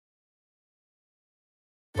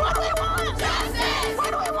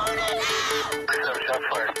Why do we want it now? Shots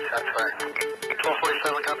fired. Shots fired.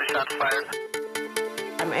 1247, copy, shots fired.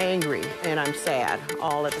 I'm angry and I'm sad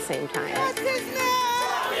all at the same time. What's his name?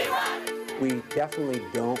 We definitely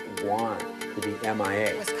don't want to be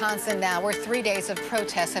MIA. Wisconsin now, where 3 days of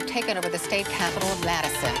protests have taken over the state capital of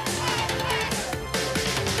Madison.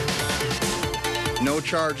 No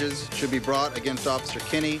charges should be brought against Officer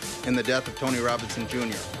Kinney in the death of Tony Robinson,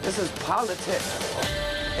 Jr. This is politics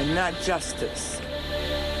and not justice.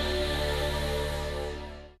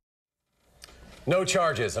 No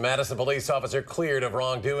charges. A Madison police officer cleared of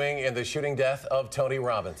wrongdoing in the shooting death of Tony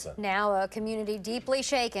Robinson. Now a community deeply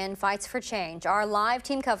shaken fights for change. Our live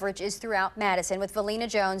team coverage is throughout Madison with Valina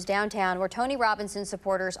Jones downtown where Tony Robinson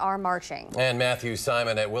supporters are marching. And Matthew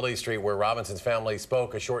Simon at Willie Street where Robinson's family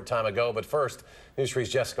spoke a short time ago. But first, News 3's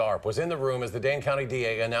Jessica Arp was in the room as the Dane County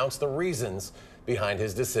DA announced the reasons behind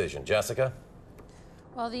his decision. Jessica?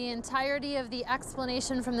 Well, the entirety of the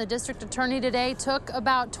explanation from the district attorney today took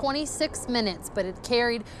about 26 minutes, but it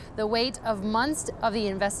carried the weight of months of the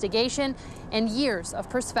investigation and years of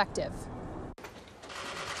perspective.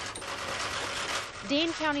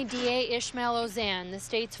 Dane County DA Ismael Ozanne, the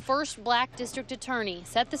state's first black district attorney,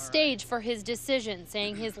 set the stage for his decision,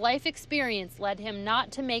 saying his life experience led him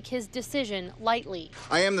not to make his decision lightly.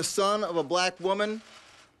 I am the son of a black woman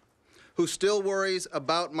who still worries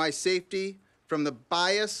about my safety from the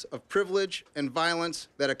bias of privilege and violence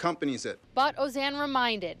that accompanies it. But Ozanne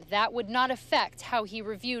reminded that would not affect how he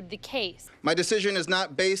reviewed the case. My decision is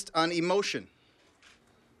not based on emotion.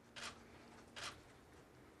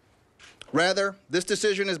 Rather, this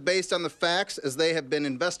decision is based on the facts as they have been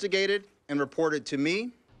investigated and reported to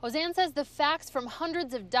me. Ozanne says the facts from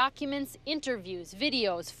hundreds of documents, interviews,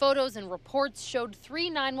 videos, photos, and reports showed 3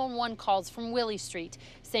 911 calls from Willie Street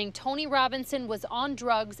saying Tony Robinson was on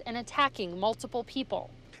drugs and attacking multiple people.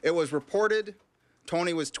 It was reported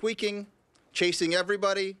Tony was tweaking, chasing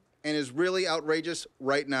everybody, and is really outrageous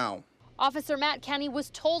right now. Officer Matt Kenny was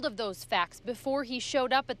told of those facts before he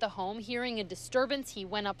showed up at the home. Hearing a disturbance, he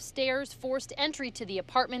went upstairs, forced entry to the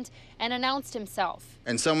apartment, and announced himself.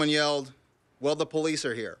 And someone yelled, "Well, the police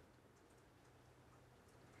are here."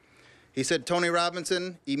 He said Tony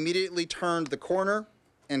Robinson immediately turned the corner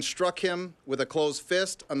and struck him with a closed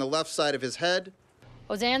fist on the left side of his head.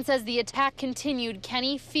 Ozanne says the attack continued,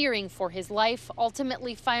 Kenny fearing for his life,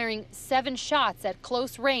 ultimately firing 7 shots at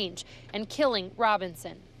close range and killing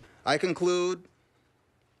Robinson. I conclude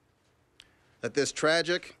that this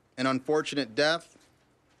tragic and unfortunate death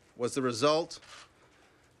was the result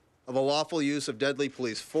of a lawful use of deadly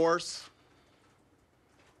police force,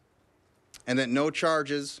 and that no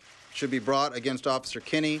charges should be brought against Officer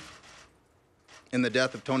Kinney in the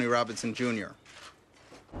death of Tony Robinson, Jr.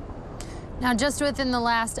 Now, just within the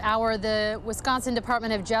last hour, the Wisconsin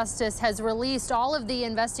Department of Justice has released all of the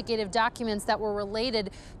investigative documents that were related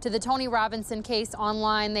to the Tony Robinson case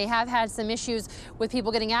online. They have had some issues with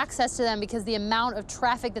people getting access to them because the amount of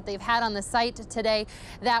traffic that they've had on the site today.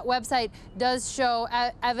 That website does show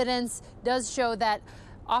evidence, does show that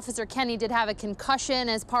Officer Kenny did have a concussion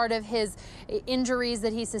as part of his injuries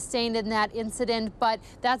that he sustained in that incident, but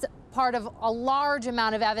that's part of a large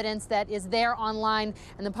amount of evidence that is there online,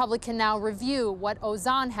 and the public can now review what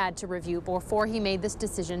Ozanne had to review before he made this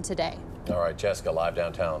decision today. All right, Jessica, live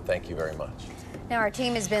downtown. Thank you very much. Now our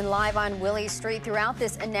team has been live on Willie Street throughout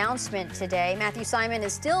this announcement today. Matthew Simon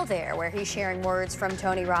is still there where he's sharing words from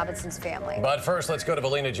Tony Robinson's family. But first, let's go to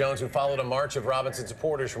Valina Jones, who followed a march of Robinson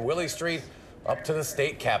supporters from Willie Street up to the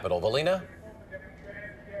state capitol. Valina?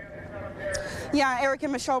 Yeah, Eric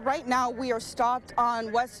and Michelle, right now we are stopped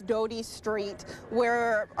on West Doty Street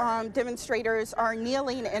where demonstrators are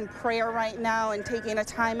kneeling in prayer right now and taking a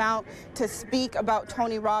time out to speak about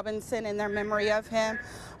Tony Robinson and their memory of him.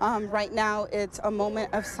 Right now it's a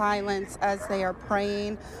moment of silence as they are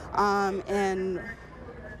praying and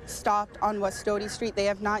stopped on West Doty Street. They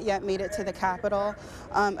have not yet made it to the Capitol.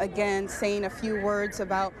 Again, saying a few words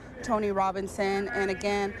about Tony Robinson and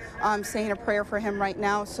again saying a prayer for him right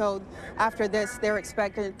now. So after this, they're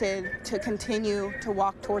expected to continue to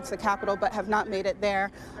walk towards the Capitol but have not made it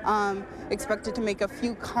there. Expected to make a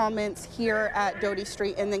few comments here at Doty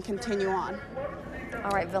Street and then continue on.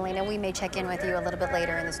 All right, Valina, we may check in with you a little bit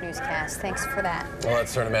later in this newscast. Thanks for that. Well,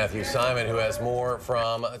 let's turn to Matthew Simon, who has more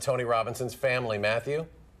from Tony Robinson's family. Matthew?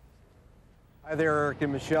 Hi there, Eric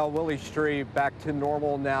and Michelle. Willie Street back to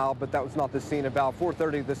normal now, but that was not the scene. About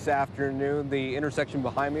 4:30 this afternoon, the intersection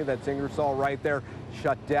behind me, that's Ingersoll right there,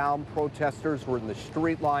 shut down. Protesters were in the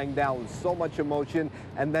street lying down with so much emotion,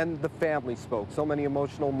 and then the family spoke. So many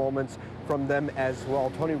emotional moments from them as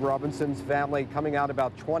well. Tony Robinson's family coming out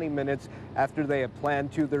about 20 minutes after they had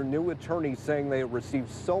planned to. Their new attorney saying they had received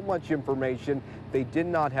so much information they did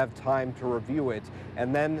not have time to review it.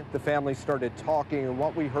 And then the family started talking, and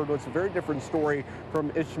what we heard was a very different story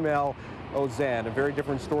from Ismael, Ozanne, a very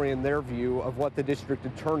different story in their view of what the district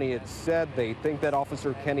attorney had said. They think that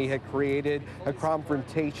Officer Kenny had created a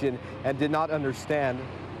confrontation and did not understand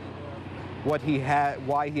why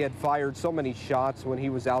he had fired so many shots when he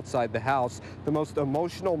was outside the house. The most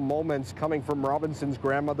emotional moments coming from Robinson's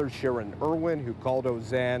grandmother, Sharon Irwin, who called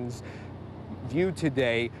Ozanne's view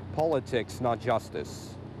today, politics, not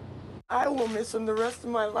justice. I will miss him the rest of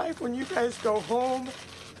my life. When you guys go home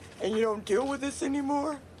and you don't deal with this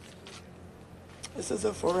anymore, this is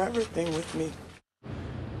a forever thing with me.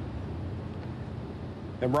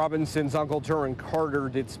 And Robinson's uncle Turin Carter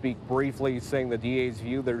did speak briefly, saying the DA's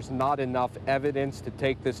view there's not enough evidence to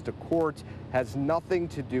take this to court, has nothing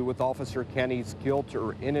to do with Officer Kenny's guilt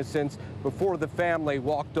or innocence. Before the family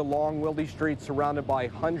walked along Willie Street surrounded by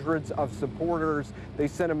hundreds of supporters, they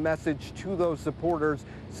sent a message to those supporters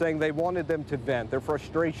saying they wanted them to vent their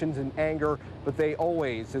frustrations and anger, but they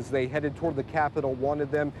always, as they headed toward the Capitol,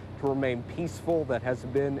 wanted them to remain peaceful. That has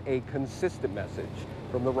been a consistent message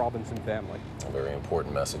from the Robinson family. A very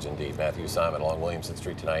important message indeed. Matthew Simon along Williamson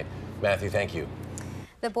Street tonight. Matthew, thank you.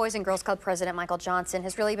 The Boys and Girls Club president, Michael Johnson,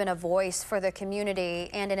 has really been a voice for the community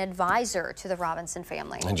and an advisor to the Robinson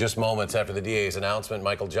family. And just moments after the DA's announcement,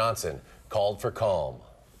 Michael Johnson called for calm.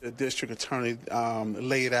 The district attorney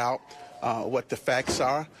laid out what the facts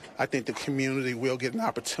are. I think the community will get an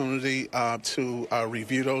opportunity to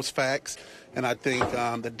review those facts, and I think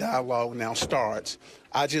the dialogue now starts.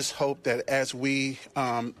 I just hope that as we,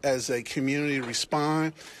 as a community,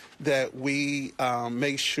 respond, that we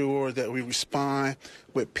make sure that we respond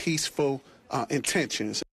with peaceful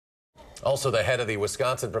intentions. Also, the head of the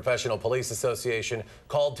Wisconsin Professional Police Association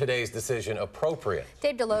called today's decision appropriate.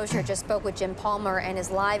 Dave DeLosier just spoke with Jim Palmer and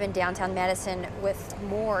is live in downtown Madison with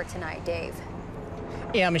more tonight. Dave.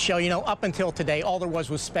 Yeah, Michelle, you know, up until today, all there was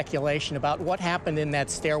speculation about what happened in that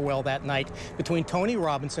stairwell that night between Tony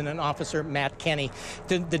Robinson and Officer Matt Kenny.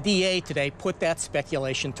 The DA today put that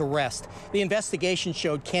speculation to rest. The investigation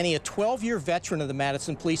showed Kenny, a 12-year veteran of the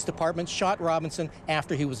Madison Police Department, shot Robinson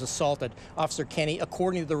after he was assaulted. Officer Kenny,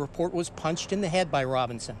 according to the report, was punched in the head by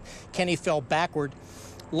Robinson. Kenny fell backward,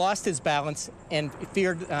 lost his balance, and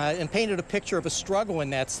painted a picture of a struggle in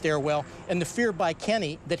that stairwell and the fear by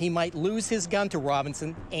Kenny that he might lose his gun to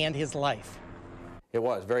Robinson and his life. It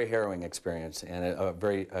was a very harrowing experience and a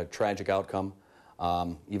very tragic outcome.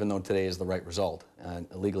 Even though today is the right result,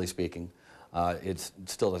 legally speaking, it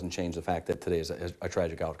still doesn't change the fact that today is a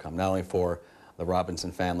tragic outcome, not only for the Robinson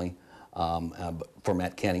family, for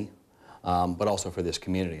Matt Kenny, but also for this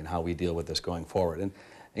community and how we deal with this going forward. And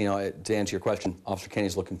you know, to answer your question, Officer Kenny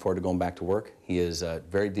is looking forward to going back to work. He is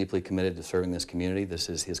very deeply committed to serving this community. This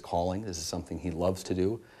is his calling. This is something he loves to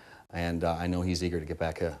do. And I know he's eager to get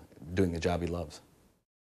back doing the job he loves.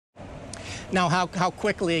 Now, how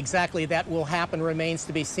quickly exactly that will happen remains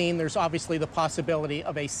to be seen. There's obviously the possibility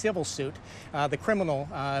of a civil suit. The criminal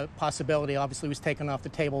possibility obviously was taken off the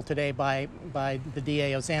table today by the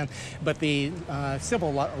DA, Ozanne, but the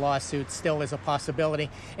civil lawsuit still is a possibility.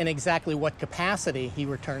 And exactly what capacity he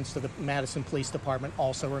returns to the Madison Police Department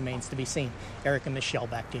also remains to be seen. Eric and Michelle,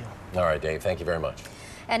 back to you. All right, Dave, thank you very much.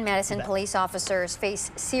 And Madison police officers face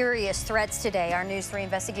serious threats today. Our News 3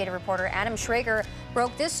 investigative reporter Adam Schrager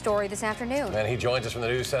broke this story this afternoon. And he joins us from the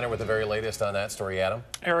News Center with the very latest on that story. Adam?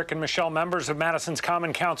 Eric and Michelle, members of Madison's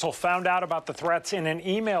Common Council found out about the threats in an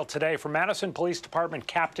email today from Madison Police Department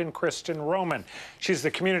Captain Kristen Roman. She's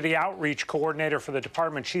the community outreach coordinator for the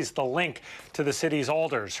department. She's the link to the city's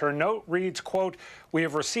alders. Her note reads, quote, "We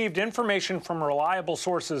have received information from reliable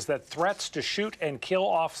sources that threats to shoot and kill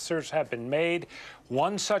officers have been made.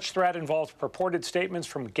 One such threat involves purported statements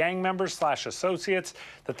from gang members / associates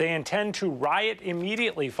that they intend to riot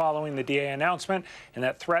immediately following the DA announcement, and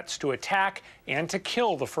that threats to attack and to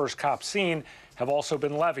kill the first cop seen have also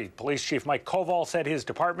been levied." Police Chief Mike Koval said his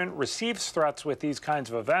department receives threats with these kinds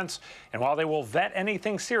of events, and while they will vet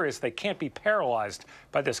anything serious, they can't be paralyzed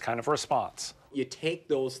by this kind of response. You take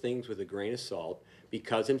those things with a grain of salt,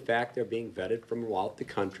 because in fact they're being vetted from throughout the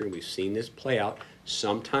country. We've seen this play out.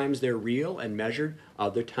 Sometimes they're real and measured,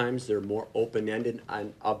 other times they're more open-ended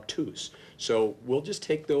and obtuse. So we'll just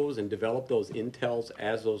take those and develop those intels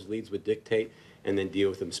as those leads would dictate and then deal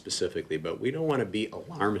with them specifically. But we don't want to be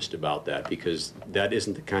alarmist about that, because that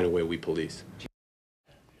isn't the kind of way we police.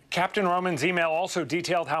 Captain Roman's email also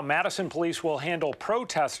detailed how Madison police will handle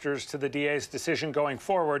protesters to the DA's decision going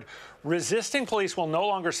forward. Resisting police will no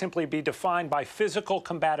longer simply be defined by physical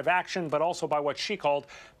combative action, but also by what she called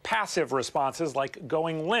passive responses, like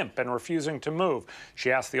going limp and refusing to move.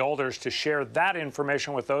 She asked the Alders to share that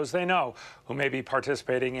information with those they know who may be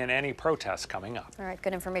participating in any protests coming up. All right,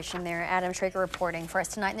 good information there. Adam Traeger reporting for us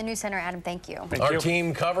tonight in the News Center. Adam, thank you. Our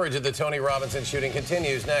team coverage of the Tony Robinson shooting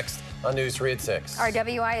continues next on News 3 at 6. Our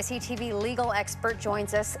WISE TV legal expert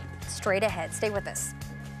joins us straight ahead. Stay with us.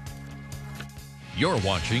 You're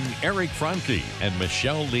watching Eric Franke and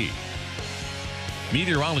Michelle Lee.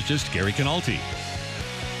 Meteorologist Gary Canalti.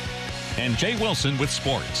 And Jay Wilson with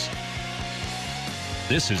sports.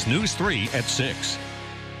 This is News 3 at 6.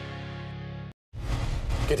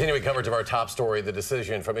 Continuing coverage of our top story, the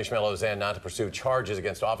decision from Ismael Ozanne not to pursue charges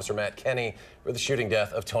against Officer Matt Kenny for the shooting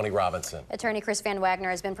death of Tony Robinson. Attorney Chris Van Wagner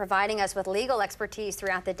has been providing us with legal expertise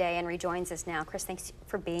throughout the day and rejoins us now. Chris, thanks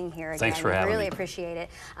for being here again. Thanks for having me. Really appreciate it.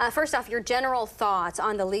 First off, your general thoughts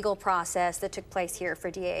on the legal process that took place here for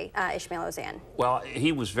DA Ismael Ozanne. Well,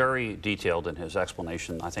 he was very detailed in his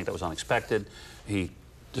explanation. I think that was unexpected. He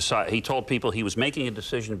told people he was making a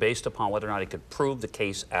decision based upon whether or not he could prove the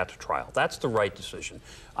case at trial. That's the right decision.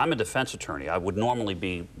 I'm a defense attorney. I would normally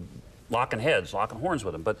be locking heads, locking horns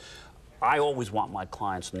with him, but I always want my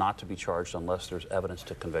clients not to be charged unless there's evidence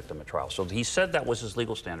to convict them at trial. So he said that was his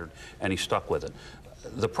legal standard, and he stuck with it.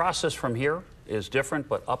 The process from here is different,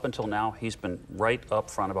 but up until now, he's been right up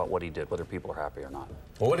front about what he did, whether people are happy or not.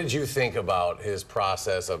 Well, what did you think about his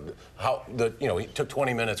process of how he took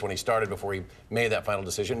 20 minutes when he started before he made that final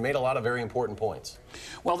decision, made a lot of very important points?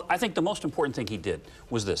 Well, I think the most important thing he did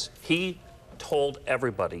was this. He told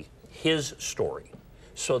everybody his story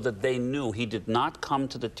so that they knew he did not come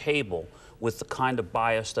to the table with the kind of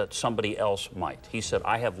bias that somebody else might. He said,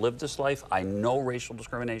 I have lived this life. I know racial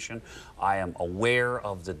discrimination. I am aware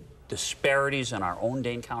of the disparities in our own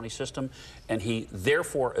Dane County system, and he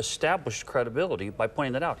therefore established credibility by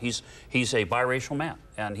pointing that out. He's a biracial man,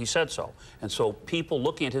 and he said so. And so people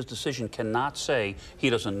looking at his decision cannot say he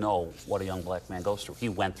doesn't know what a young black man goes through. He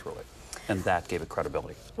went through it, and that gave it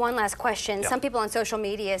credibility. One last question. Yeah. Some people on social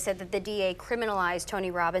media said that the DA criminalized Tony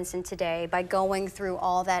Robinson today by going through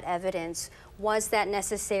all that evidence. Was that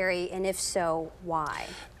necessary, and if so, why?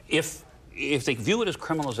 If they view it as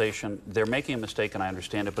criminalization, they're making a mistake, and I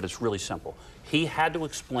understand it, but it's really simple. He had to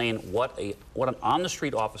explain what an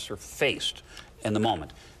on-the-street officer faced in the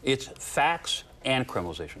moment. It's facts and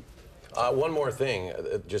criminalization. One more thing,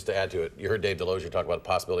 just to add to it. You heard Dave Delozier talk about the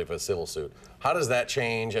possibility for a civil suit. How does that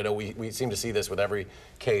change? I know we seem to see this with every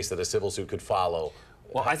case that a civil suit could follow.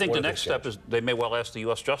 Well, I think the next step is they may well ask the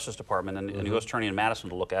U.S. Justice Department and the U.S. Attorney in Madison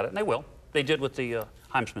to look at it, and they will. They did with the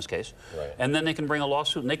Heimsmith case. Right. And then they can bring a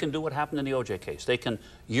lawsuit, and they can do what happened in the O.J. case. They can,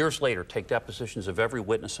 years later, take depositions of every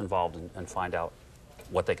witness involved and find out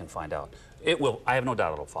what they can find out. It will. I have no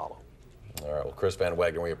doubt it'll follow. All right. Well, Chris Van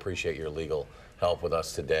Wagner, we appreciate your legal help with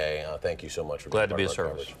us today. Thank you so much for glad to be of of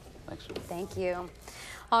service. Coverage. Thanks. Thank you.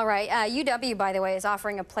 All right, UW, by the way, is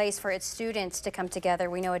offering a place for its students to come together.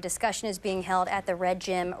 We know a discussion is being held at the Red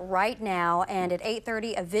Gym right now, and at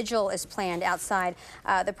 8:30, a vigil is planned outside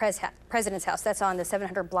the President's House. That's on the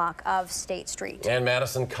 700 block of State Street. And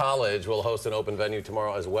Madison College will host an open venue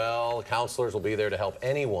tomorrow as well. Counselors will be there to help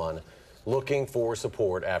anyone looking for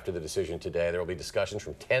support after the decision today. There will be discussions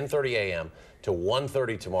from 10:30 a.m. to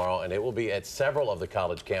 1:30 tomorrow, and it will be at several of the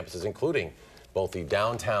college campuses, including both the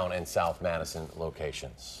downtown and South Madison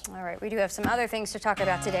locations. All right, we do have some other things to talk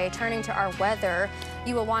about today. Turning to our weather,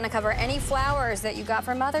 you will want to cover any flowers that you got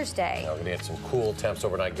for Mother's Day. Now we're going to get some cool temps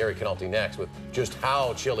overnight. Gary Canalti next with just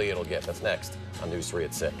how chilly it'll get. That's next on News 3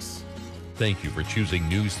 at 6. Thank you for choosing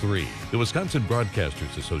News 3, the Wisconsin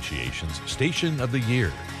Broadcasters Association's Station of the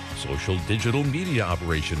Year, Social Digital Media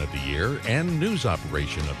Operation of the Year, and News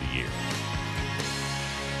Operation of the Year.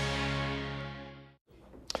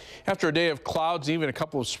 After a day of clouds, even a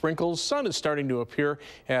couple of sprinkles, sun is starting to appear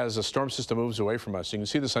as a storm system moves away from us. You can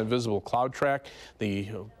see this on visible cloud track, the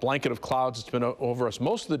blanket of clouds that's been over us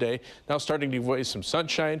most of the day, now starting to give way some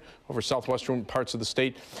sunshine over southwestern parts of the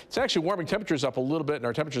state. It's actually warming temperatures up a little bit, and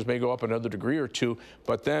our temperatures may go up another degree or two,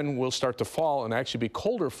 but then we'll start to fall and actually be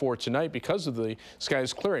colder for tonight because of the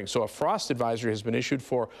skies clearing. So a frost advisory has been issued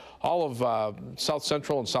for all of south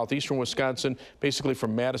central and southeastern Wisconsin, basically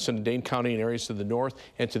from Madison and Dane County and areas to the north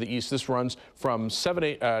and to the east east. This runs from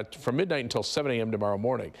from midnight until 7 a.m. tomorrow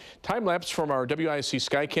morning. Time lapse from our WIC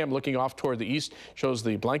Skycam looking off toward the east shows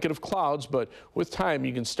the blanket of clouds, but with time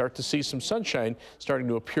you can start to see some sunshine starting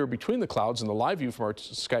to appear between the clouds, and the live view from our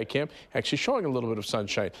Skycam actually showing a little bit of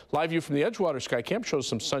sunshine. Live view from the Edgewater Skycam shows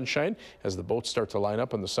some sunshine as the boats start to line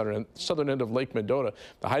up on the southern end of Lake Mendota.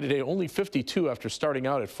 The high today only 52 after starting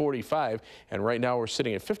out at 45, and right now we're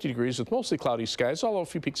sitting at 50 degrees with mostly cloudy skies, although a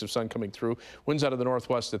few peaks of sun coming through. Winds out of the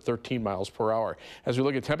northwest at 13 miles per hour. As we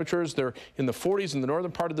look at temperatures, they're in the 40s in the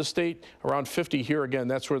northern part of the state, around 50 here. Again,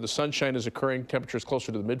 that's where the sunshine is occurring. Temperatures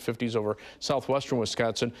closer to the mid-50s over southwestern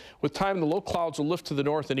Wisconsin. With time, the low clouds will lift to the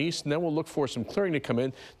north and east, and then we'll look for some clearing to come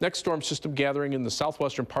in. Next storm system gathering in the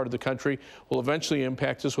southwestern part of the country will eventually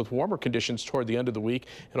impact us with warmer conditions toward the end of the week,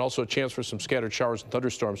 and also a chance for some scattered showers and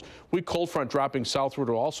thunderstorms. Weak cold front dropping southward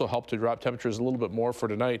will also help to drop temperatures a little bit more for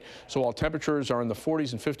tonight. So while temperatures are in the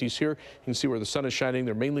 40s and 50s here, you can see where the sun is shining.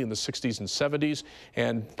 They're mainly in the 60s and 70s,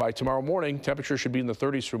 and by tomorrow morning, temperatures should be in the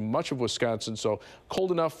 30s through much of Wisconsin, so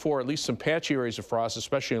cold enough for at least some patchy areas of frost,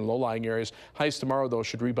 especially in low-lying areas. Highs tomorrow, though,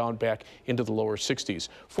 should rebound back into the lower 60s.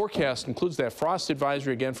 Forecast includes that frost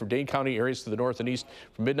advisory again from Dane County areas to the north and east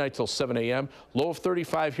from midnight till 7 a.m. Low of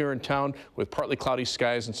 35 here in town with partly cloudy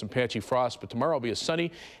skies and some patchy frost, but tomorrow will be a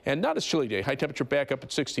sunny and not as chilly day. High temperature back up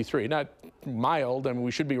at 63. Not mild, I mean, we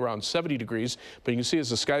should be around 70 degrees, but you can see as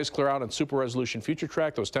the skies clear out on super resolution future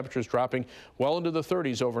track, those temperatures dropping well into the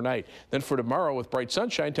 30s overnight. Then for tomorrow with bright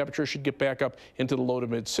sunshine, temperatures should get back up into the low to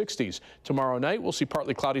mid 60s. Tomorrow night, we'll see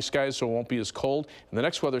partly cloudy skies, so it won't be as cold, and the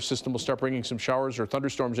next weather system will start bringing some showers or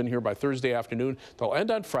thunderstorms in here by Thursday afternoon. They'll end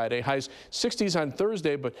on Friday. Highs 60s on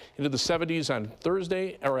Thursday, but into the 70s on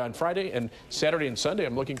Thursday or on Friday, and Saturday and Sunday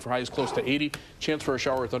I'm looking for highs close to 80. Chance for a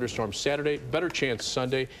shower or thunderstorm Saturday, better chance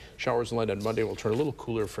Sunday. Showers will end on Monday. Will turn a little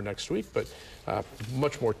cooler for next week, but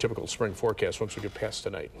much more typical spring forecast once we get past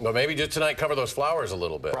tonight. Well, maybe just tonight cover those flowers a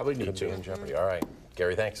little bit. Probably need Could to. be in jeopardy. All right,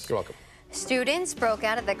 Gary, thanks. You're welcome. Students broke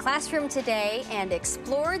out of the classroom today and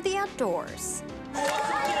explored the outdoors.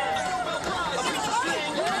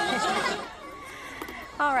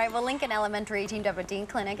 All right, well, Lincoln Elementary teamed up with Dean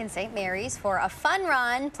Clinic and St. Mary's for a fun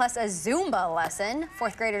run plus a Zumba lesson.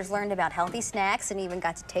 Fourth graders learned about healthy snacks and even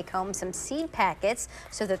got to take home some seed packets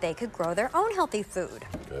so that they could grow their own healthy food.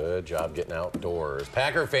 Good job getting outdoors.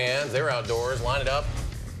 Packer fans, they're outdoors, lining up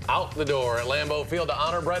out the door at Lambeau Field to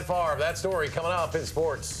honor Brett Favre. That story coming up in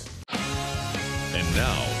sports. And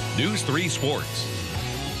now, News 3 Sports.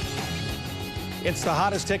 It's the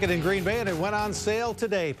hottest ticket in Green Bay, and it went on sale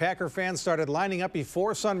today. Packer fans started lining up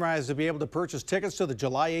before sunrise to be able to purchase tickets to the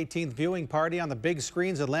July 18th viewing party on the big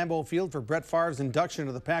screens at Lambeau Field for Brett Favre's induction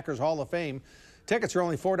to the Packers Hall of Fame. Tickets are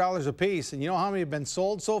only $4 a piece, and you know how many have been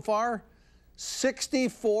sold so far?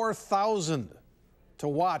 64,000 to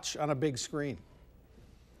watch on a big screen.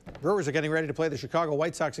 Brewers are getting ready to play the Chicago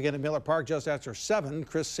White Sox again at Miller Park just after 7.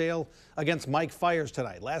 Chris Sale against Mike Fiers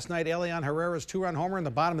tonight. Last night, Elian Herrera's two-run homer in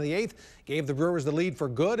the bottom of the 8th gave the Brewers the lead for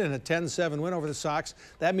good in a 10-7 win over the Sox.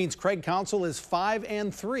 That means Craig Counsell is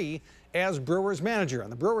 5-3 as Brewers manager.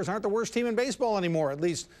 And the Brewers aren't the worst team in baseball anymore, at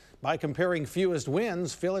least by comparing fewest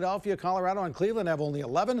wins. Philadelphia, Colorado, and Cleveland have only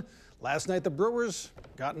 11. Last night, the Brewers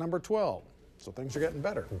got number 12. So things are getting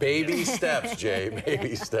better. Baby steps, Jay.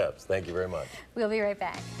 Baby steps. Thank you very much. We'll be right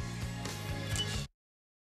back.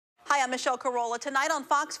 Hi, I'm Michelle Carolla. Tonight on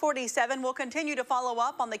Fox 47, we'll continue to follow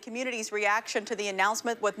up on the community's reaction to the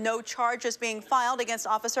announcement with no charges being filed against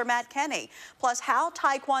Officer Matt Kenny. Plus, how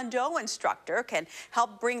Taekwondo instructor can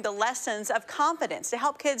help bring the lessons of confidence to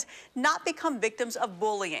help kids not become victims of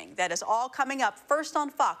bullying. That is all coming up first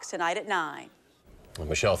on Fox tonight at 9. Well,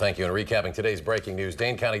 Michelle, thank you. And recapping today's breaking news,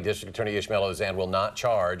 Dane County District Attorney Ismael Ozanne will not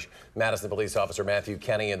charge Madison Police Officer Matthew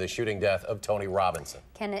Kenny in the shooting death of Tony Robinson.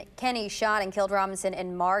 Kenny shot and killed Robinson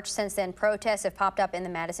in March. Since then, protests have popped up in the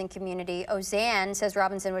Madison community. Ozanne says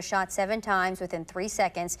Robinson was shot 7 times within 3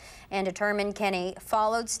 seconds and determined Kenny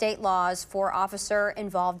followed state laws for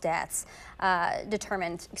officer-involved deaths.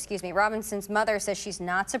 Robinson's mother says she's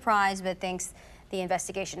not surprised but thinks the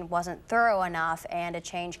investigation wasn't thorough enough and a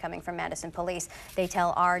change coming from Madison Police. They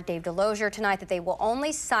tell our Dave DeLozier tonight that they will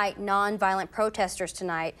only cite nonviolent protesters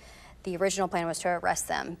tonight. The original plan was to arrest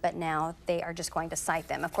them, but now they are just going to cite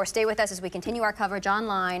them. Of course, stay with us as we continue our coverage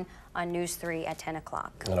online on News 3 at 10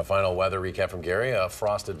 o'clock. And a final weather recap from Gary, a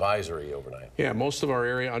frost advisory overnight. Yeah, most of our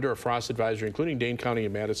area under a frost advisory, including Dane County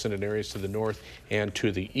and Madison and areas to the north and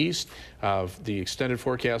to the east. The extended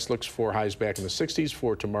forecast looks for highs back in the 60s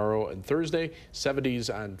for tomorrow and Thursday,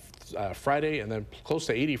 70s on Friday, and then close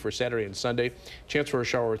to 80 for Saturday and Sunday. Chance for a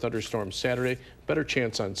shower or thunderstorm Saturday, better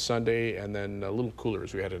chance on Sunday, and then a little cooler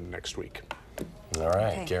as we head into next week. All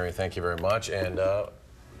right, okay. Gary, thank you very much. And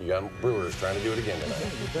You got Brewers trying to do it again tonight.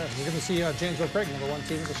 You're going to see Janesville Craig, #1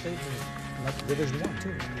 team in the state, and that's Division 1,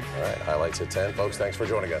 too. All right, highlights at 10. Folks, thanks for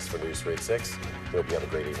joining us for News 3 at 6. We hope you have a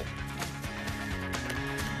great evening.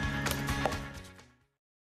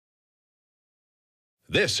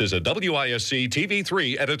 This is a WISC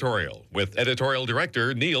TV3 editorial with editorial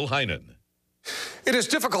director Neil Heinen. It is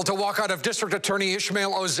difficult to walk out of District Attorney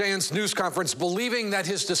Ismael Ozanne's news conference believing that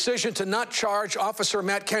his decision to not charge Officer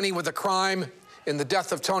Matt Kenny with a crime in the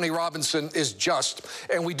death of Tony Robinson is just,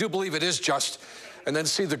 and we do believe it is just, and then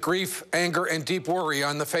see the grief, anger, and deep worry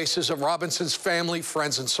on the faces of Robinson's family,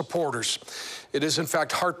 friends, and supporters. It is, in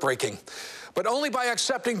fact, heartbreaking. But only by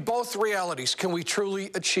accepting both realities can we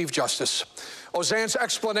truly achieve justice. Ozanne's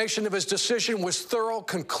explanation of his decision was thorough,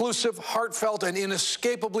 conclusive, heartfelt, and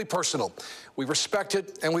inescapably personal. We respect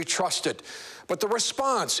it and we trust it. But the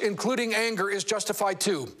response, including anger, is justified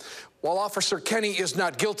too. While Officer Kenny is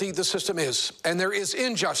not guilty, the system is. And there is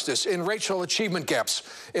injustice in racial achievement gaps,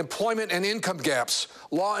 employment and income gaps,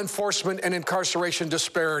 law enforcement and incarceration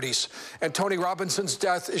disparities. And Tony Robinson's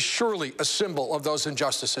death is surely a symbol of those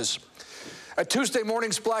injustices. At Tuesday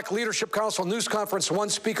morning's Black Leadership Council news conference, one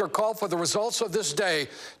speaker called for the results of this day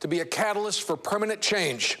to be a catalyst for permanent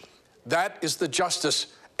change. That is the justice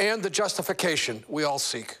and the justification we all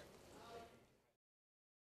seek.